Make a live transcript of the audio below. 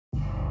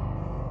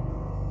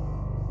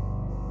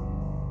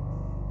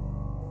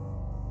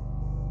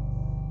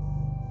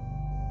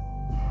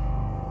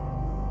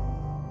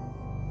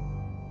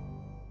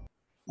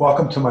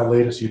Welcome to my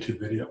latest YouTube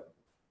video.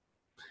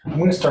 I'm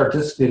going to start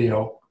this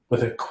video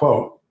with a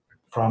quote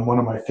from one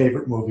of my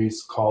favorite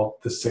movies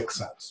called The Sixth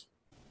Sense.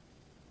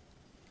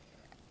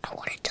 I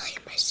want to tell you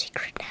my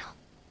secret now.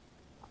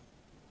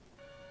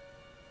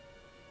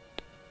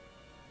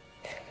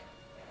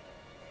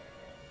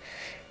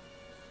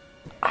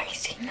 I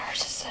see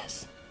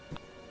narcissists.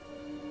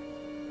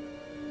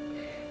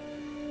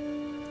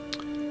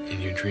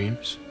 In your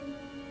dreams?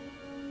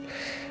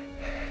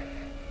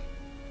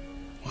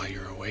 While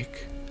you're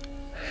awake?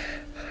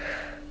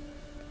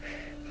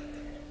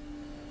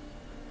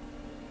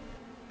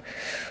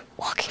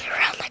 Walking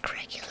around like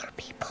regular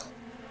people.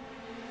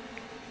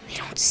 They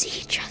don't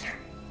see each other.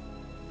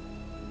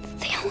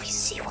 They only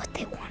see what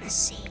they want to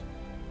see.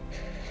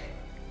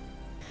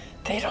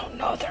 They don't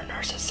know they're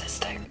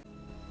narcissistic.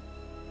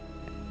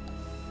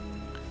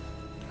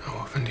 How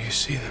often do you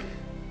see them?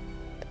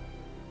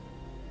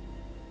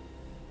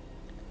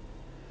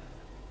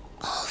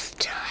 All the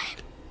time.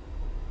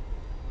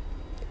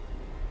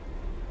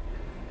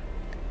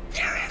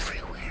 They're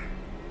everywhere.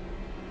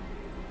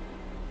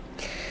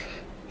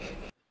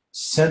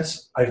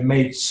 Since I've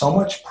made so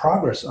much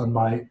progress on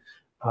my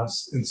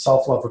in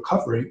self-love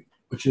recovery,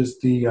 which is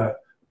the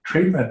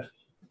treatment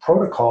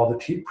protocol, the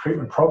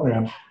treatment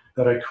program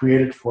that I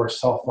created for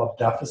self-love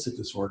deficit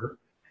disorder,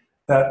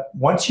 that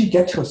once you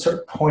get to a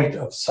certain point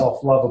of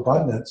self-love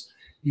abundance,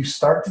 you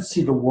start to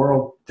see the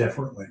world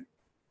differently.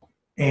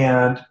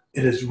 And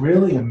it is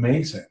really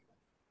amazing.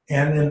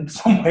 And in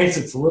some ways,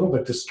 it's a little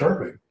bit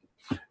disturbing.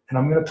 And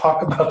I'm going to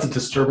talk about the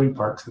disturbing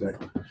part today.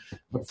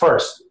 But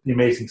first, the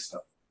amazing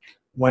stuff.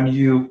 When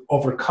you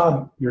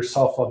overcome your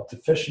self-love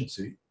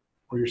deficiency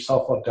or your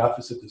self-love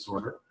deficit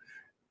disorder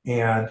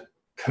and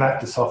connect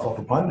to self-love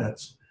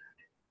abundance,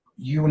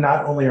 you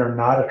not only are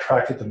not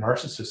attracted to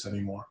narcissists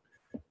anymore,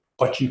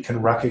 but you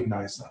can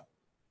recognize them.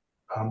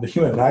 The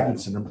human magnet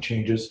syndrome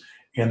changes,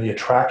 and the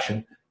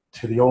attraction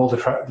to the old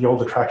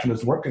attraction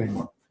doesn't work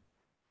anymore.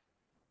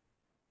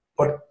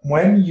 But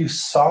when you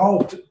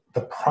solved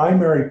the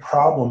primary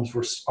problems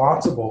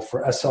responsible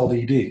for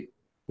SLDD,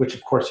 which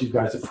of course you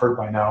guys have heard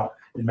by now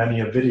in many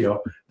a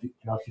video, if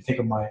you think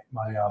of my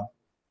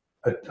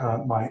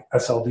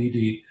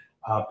SLDD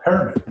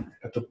pyramid,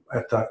 at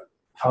the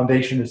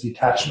foundation is the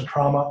attachment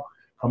trauma.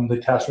 From the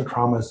attachment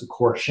trauma is the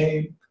core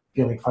shame,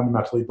 feeling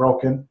fundamentally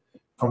broken.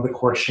 From the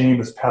core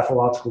shame is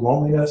pathological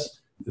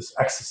loneliness. This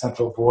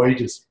existential void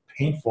is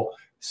painful,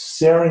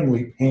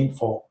 searingly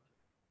painful,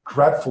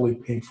 dreadfully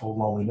painful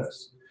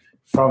loneliness.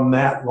 From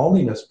that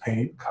loneliness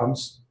pain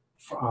comes,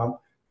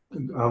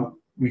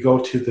 we go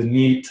to the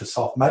need to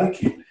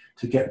self-medicate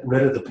to get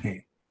rid of the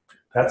pain.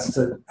 That's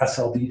the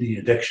SLDD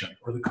addiction,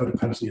 or the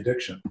codependency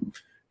addiction.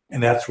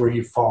 And that's where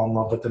you fall in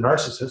love with the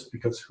narcissist,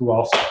 because who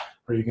else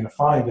are you going to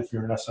find if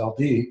you're an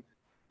SLD?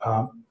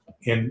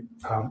 In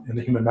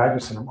the human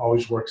magnet syndrome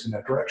always works in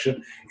that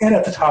direction. And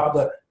at the top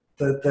of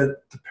the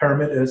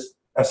pyramid is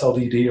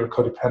SLDD, or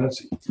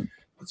codependency.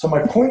 So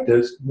my point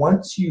is,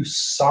 once you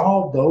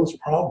solve those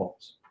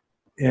problems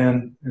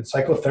in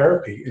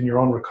psychotherapy, in your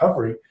own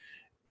recovery,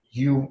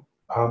 you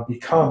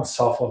become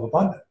self-love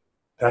abundant.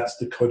 That's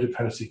the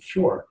codependency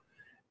cure.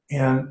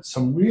 And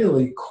some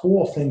really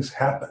cool things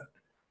happen.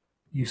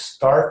 You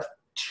start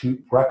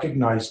to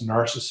recognize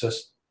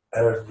narcissists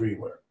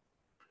everywhere.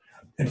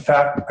 In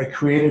fact, I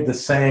created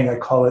this saying, I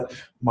call it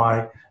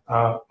my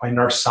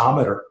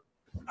narcometer.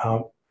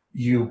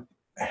 You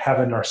have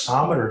a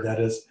narcometer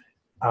that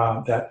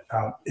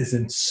is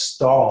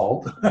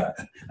installed.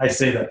 I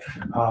say that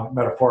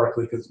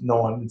metaphorically because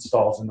no one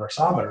installs a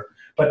narcometer,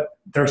 but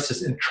there's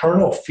this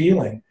internal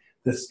feeling,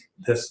 this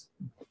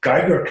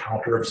Geiger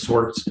counter of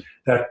sorts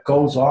that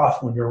goes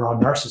off when you're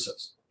around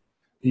narcissists.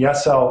 The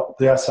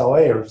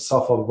SLA, or the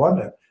self-love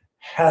abundant,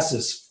 has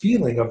this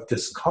feeling of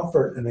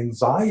discomfort and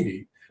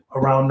anxiety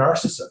around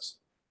narcissists,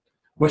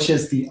 which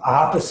is the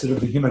opposite of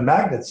the human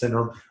magnet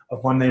syndrome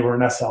of when they were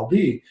an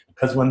SLD,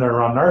 because when they're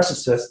around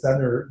narcissists,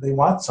 then they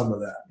want some of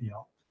that.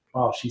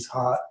 Oh, she's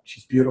hot,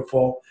 she's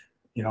beautiful,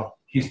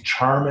 he's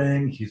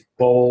charming, he's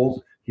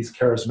bold, he's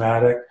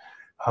charismatic,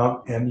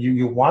 and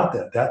you want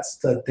that. That's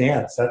the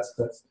dance. That's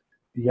the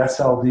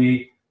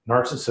SLD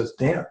narcissist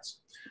dance.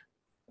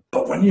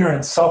 But when you're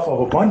in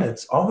self-love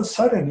abundance, all of a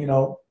sudden,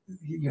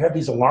 you have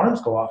these alarms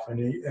go off, and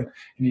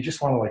you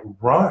just want to like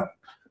run,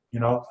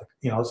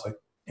 it's like,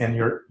 and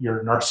your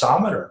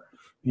narcometer,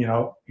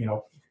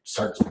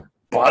 starts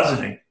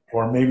buzzing,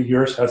 or maybe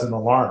yours has an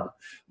alarm.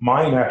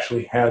 Mine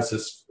actually has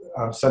this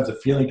sense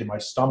of feeling to my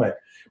stomach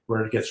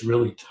where it gets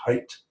really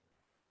tight.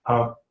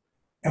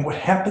 And what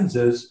happens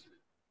is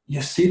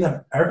you see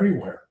them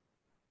everywhere,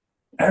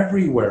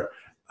 everywhere.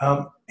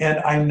 And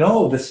I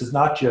know this is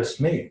not just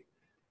me.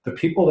 The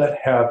people that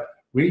have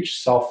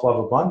reached self-love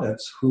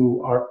abundance,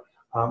 who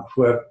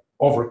have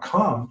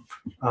overcome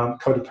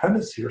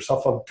codependency or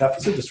self-love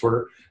deficit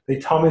disorder, they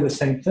tell me the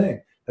same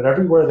thing, that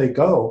everywhere they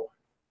go,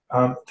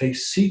 they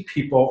see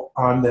people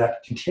on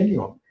that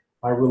continuum,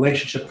 my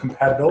relationship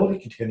compatibility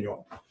continuum.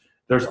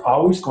 There's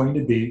always going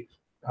to be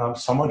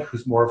someone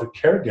who's more of a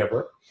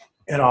caregiver,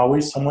 and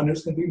always someone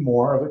who's going to be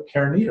more of a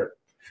care needer.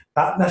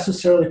 Not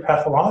necessarily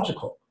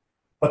pathological,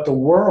 but the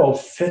world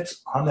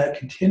fits on that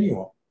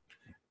continuum.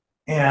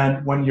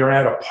 And when you're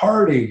at a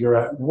party, you're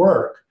at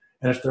work,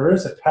 and if there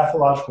is a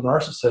pathological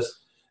narcissist,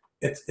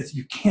 it's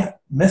you can't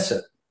miss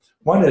it.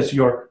 One is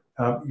your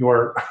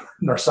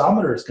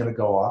narcometer is going to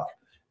go off,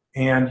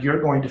 and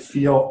you're going to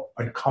feel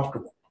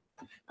uncomfortable.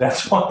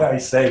 That's why I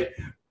say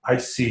I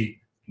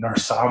see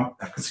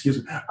narcissists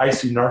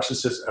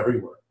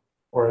everywhere.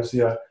 Or as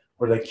the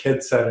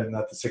kid said in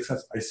The Sixth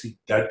Sense, I see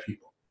dead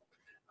people.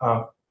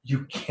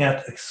 You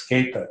can't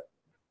escape it.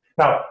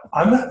 Now,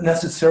 I'm not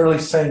necessarily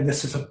saying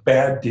this is a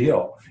bad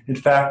deal. In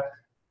fact,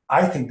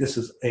 I think this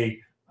is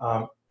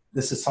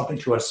something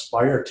to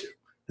aspire to.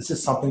 This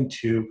is something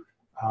to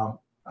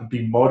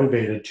be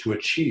motivated to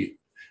achieve,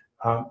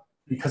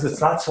 because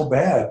it's not so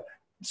bad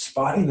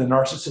spotting the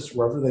narcissist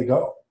wherever they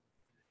go.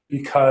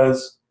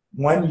 Because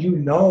when you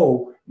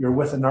know you're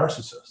with a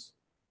narcissist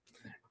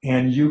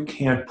and you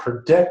can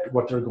predict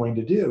what they're going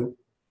to do,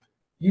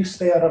 you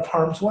stay out of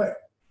harm's way.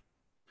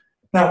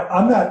 Now,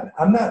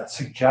 I'm not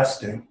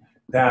suggesting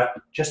that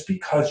just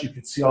because you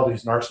can see all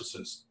these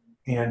narcissists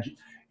and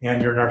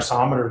your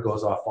narcometer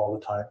goes off all the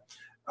time,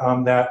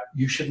 that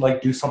you should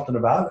do something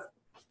about it.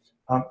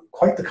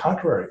 Quite the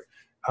contrary.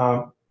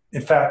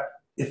 In fact,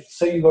 if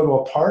say you go to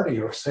a party,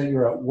 or say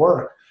you're at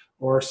work,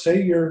 or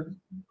say you're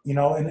in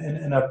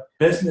a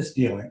business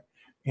dealing,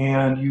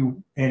 and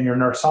your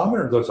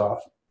narcometer goes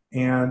off,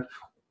 and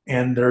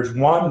there's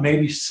one,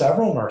 maybe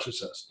several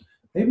narcissists,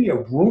 maybe a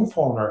room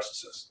full of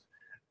narcissists,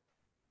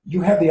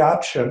 you have the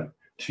option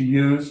to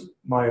use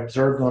my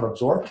observe, don't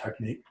absorb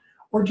technique,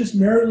 or just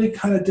merely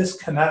kind of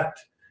disconnect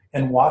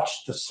and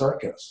watch the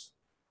circus.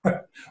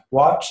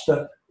 Watch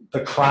the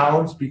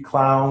clowns be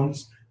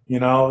clowns,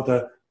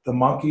 the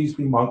monkeys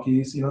be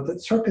monkeys, the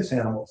circus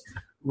animals.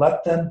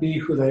 Let them be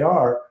who they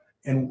are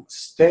and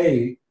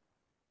stay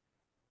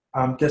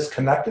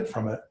disconnected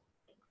from it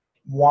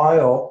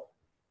while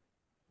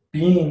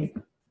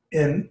being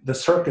in the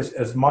circus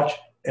as much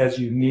as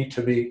you need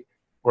to be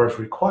or is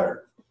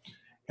required.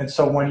 And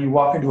so when you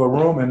walk into a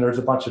room and there's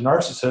a bunch of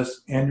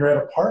narcissists and you're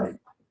at a party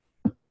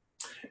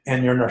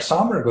and your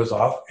narcometer goes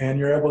off and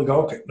you're able to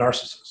go, okay,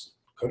 narcissist,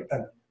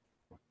 codependent,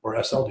 or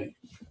SLD,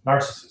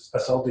 narcissist,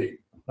 SLD,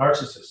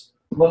 narcissist,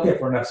 looking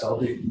for an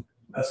SLD,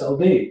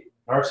 SLD,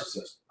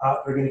 narcissist.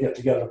 They're going to get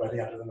together by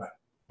the end of the night.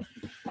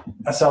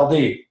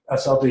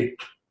 SLD,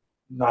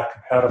 not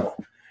compatible.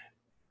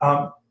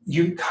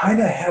 You kind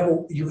of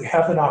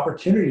have an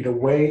opportunity to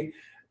weigh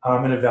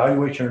and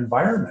evaluate your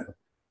environment.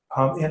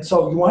 And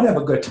so you want to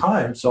have a good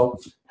time. So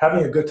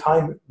having a good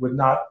time would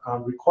not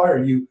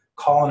require you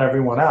calling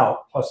everyone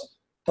out. Plus,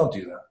 don't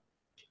do that.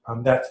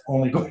 That's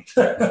only going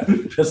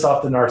to piss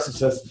off the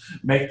narcissist,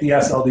 make the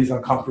SLDs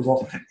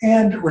uncomfortable,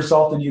 and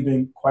result in you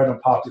being quite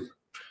unpopular.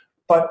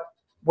 But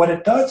what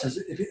it does is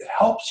it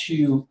helps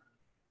you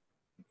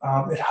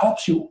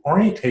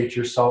orientate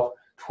yourself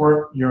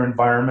toward your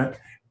environment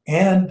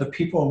and the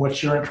people in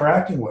which you're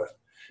interacting with,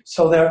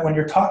 so that when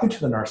you're talking to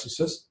the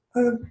narcissist,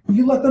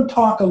 you let them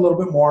talk a little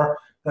bit more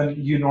than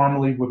you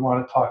normally would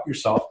want to talk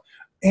yourself,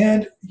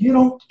 and you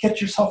don't get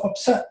yourself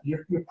upset.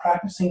 You're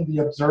practicing the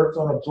observe,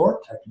 don't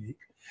absorb technique,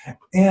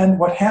 and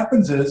what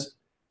happens is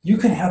you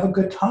can have a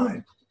good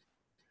time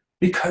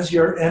because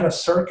you're in a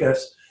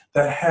circus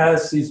that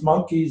has these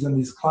monkeys and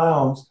these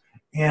clowns,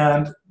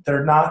 and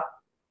they're not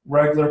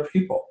regular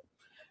people.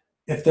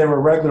 If they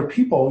were regular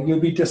people,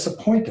 you'd be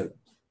disappointed.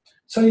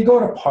 So you go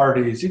to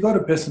parties, you go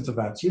to business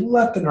events, you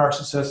let the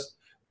narcissist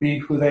be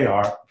who they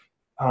are.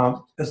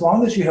 As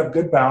long as you have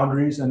good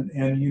boundaries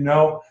and you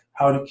know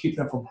how to keep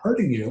them from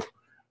hurting you,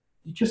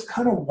 you just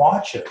kind of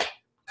watch it,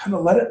 kind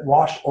of let it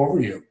wash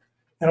over you.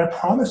 And I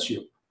promise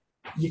you,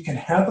 you can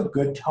have a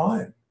good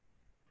time.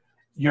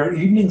 Your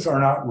evenings are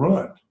not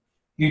ruined.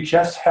 You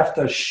just have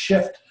to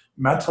shift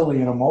mentally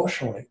and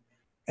emotionally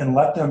and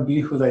let them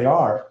be who they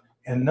are,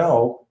 and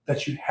know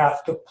that you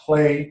have to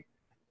play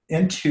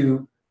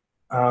into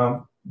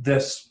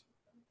this,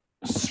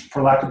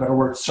 for lack of a better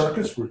word,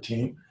 circus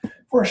routine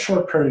for a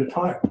short period of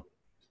time.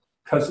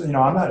 Because I'm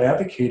not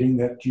advocating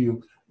that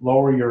you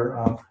lower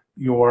your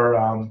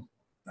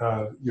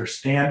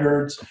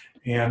standards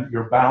and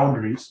your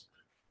boundaries,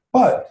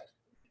 but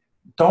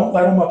don't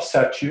let them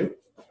upset you.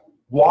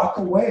 Walk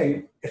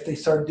away if they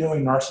start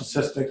doing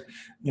narcissistic,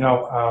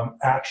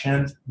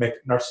 actions,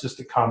 make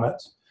narcissistic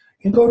comments,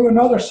 and go to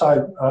another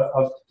side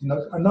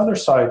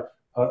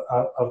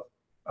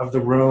of the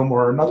room,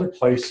 or another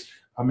place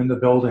in the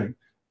building,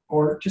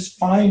 or just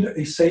find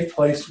a safe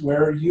place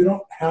where you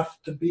don't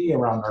have to be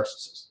around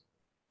narcissists.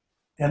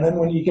 And then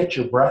when you get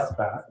your breath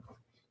back,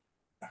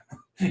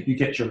 you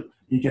get your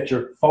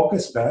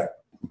focus back,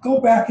 go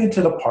back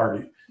into the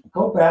party,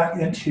 go back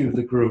into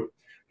the group,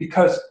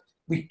 because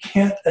we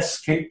can't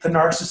escape the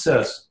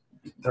narcissist.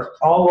 They're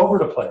all over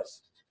the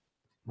place.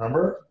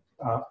 Remember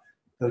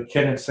the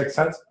kid in Sixth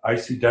Sense? I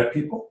see dead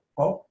people.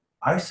 Well,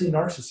 I see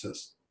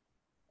narcissists.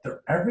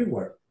 They're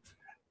everywhere.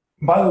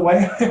 By the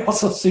way, I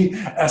also see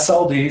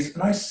SLDs,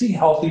 and I see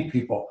healthy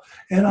people,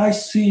 and I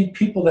see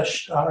people that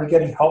are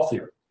getting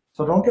healthier.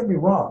 So don't get me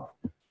wrong.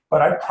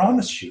 But I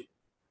promise you,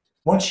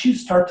 once you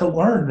start to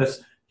learn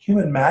this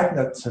human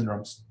magnet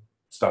syndrome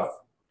stuff,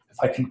 if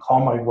I can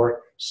call my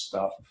work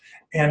stuff,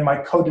 and my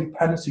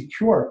codependency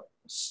cure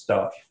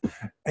stuff,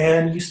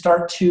 and you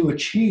start to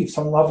achieve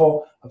some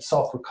level of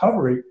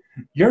self-recovery,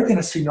 you're going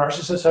to see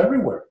narcissists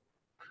everywhere.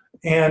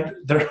 And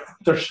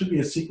there should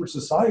be a secret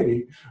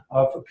society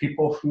of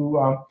people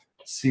who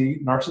see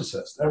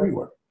narcissists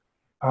everywhere.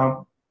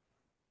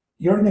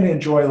 You're going to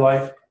enjoy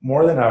life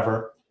more than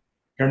ever.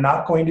 You're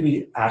not going to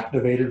be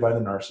activated by the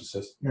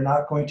narcissist. You're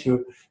not going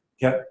to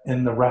get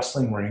in the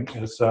wrestling ring.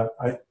 As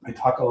I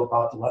talk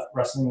about the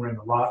wrestling ring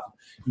a lot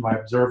in my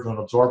Observe and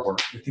Absorb work.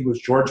 I think it was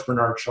George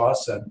Bernard Shaw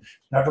said,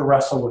 never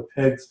wrestle with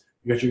pigs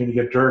because you're going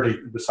to get dirty.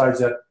 Besides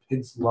that,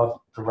 pigs love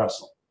to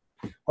wrestle.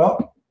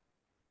 Well,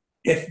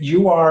 if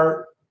you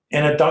are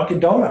in a Dunkin'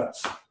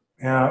 Donuts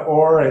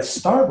or a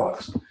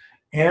Starbucks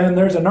and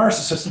there's a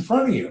narcissist in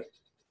front of you,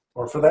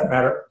 or for that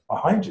matter,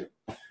 behind you,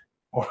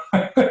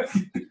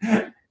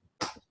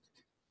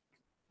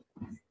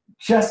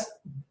 just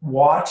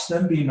watch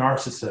them be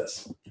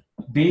narcissists.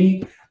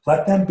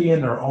 Let them be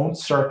in their own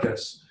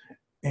circus,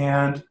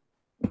 and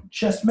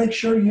just make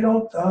sure you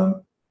don't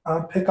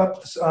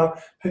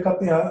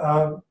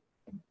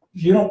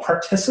you don't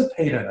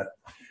participate in it.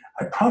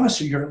 I promise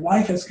you, your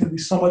life is going to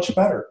be so much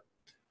better.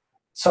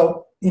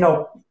 So,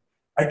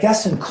 I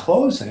guess in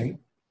closing,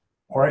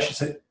 or I should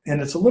say,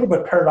 and it's a little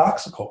bit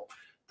paradoxical,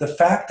 the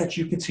fact that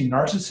you can see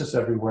narcissists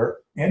everywhere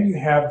and you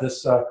have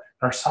this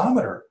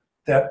narcometer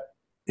that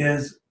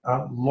is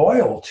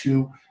loyal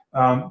to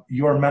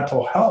your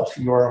mental health,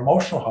 your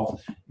emotional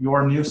health,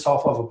 your new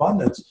self-love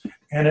abundance,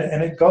 and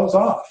it goes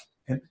off,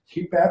 and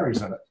keep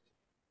batteries in it.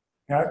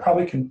 And I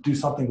probably can do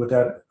something with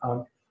that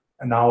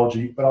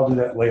analogy, but I'll do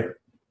that later.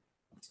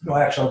 No,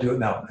 actually, I'll do it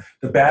now.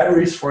 The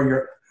batteries for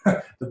your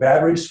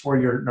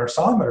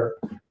narcometer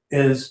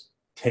is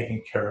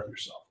taking care of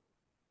yourself.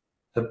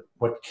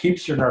 What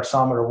keeps your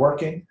narcometer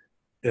working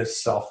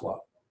is self-love.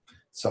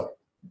 So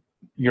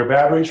your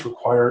batteries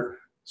require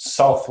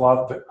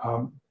self-love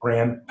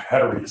brand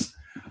batteries.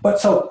 But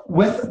so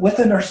with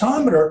the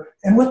narcometer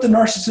and with the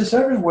narcissists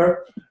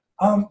everywhere,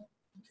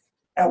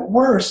 at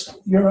worst,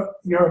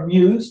 you're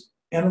amused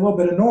and a little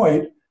bit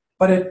annoyed,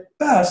 but at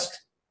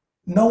best,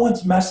 no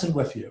one's messing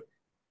with you.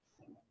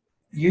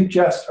 You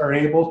just are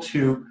able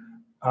to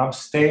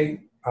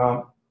stay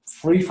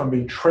free from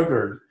being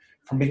triggered,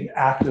 from being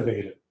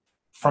activated,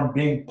 from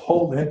being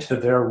pulled into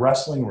their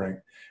wrestling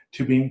ring,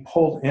 to being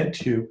pulled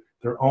into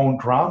their own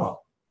drama.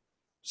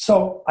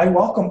 So I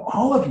welcome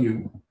all of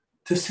you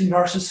to see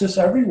narcissists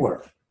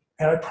everywhere,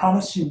 and I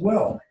promise you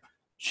will.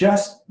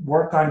 Just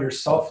work on your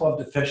self-love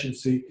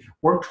deficiency,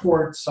 work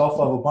towards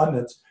self-love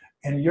abundance,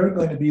 and you're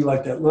going to be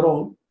like that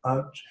little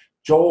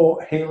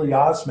Joel Haley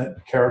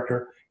Osment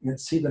character and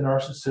see the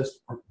narcissist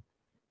or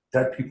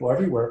dead people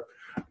everywhere.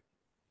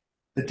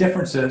 The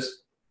difference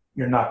is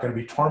you're not going to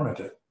be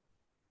tormented.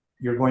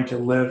 You're going to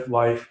live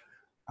life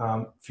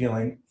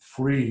feeling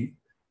free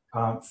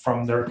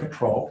from their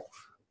control,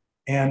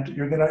 and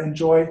you're going to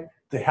enjoy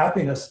the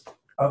happiness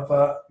of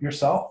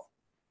yourself.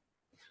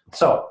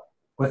 So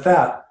with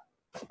that,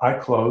 I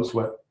close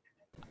with,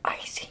 I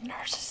see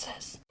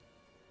narcissists.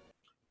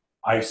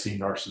 I see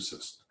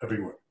narcissists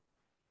everywhere,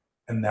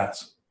 and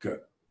that's good.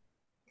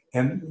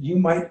 And you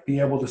might be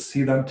able to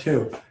see them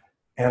too.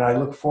 And I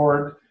look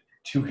forward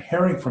to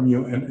hearing from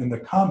you in the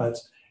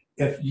comments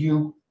if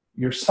you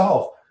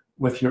yourself,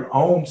 with your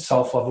own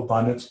self-love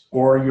abundance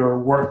or your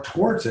work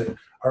towards it,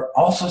 are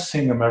also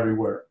seeing them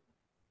everywhere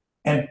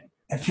and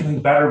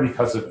feeling better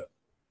because of it.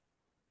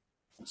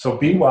 So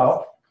be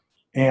well,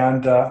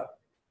 and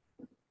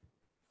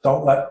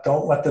don't let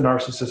the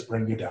narcissist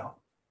bring you down.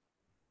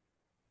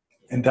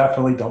 And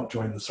definitely don't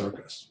join the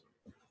circus.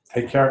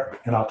 Take care,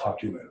 and I'll talk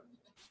to you later.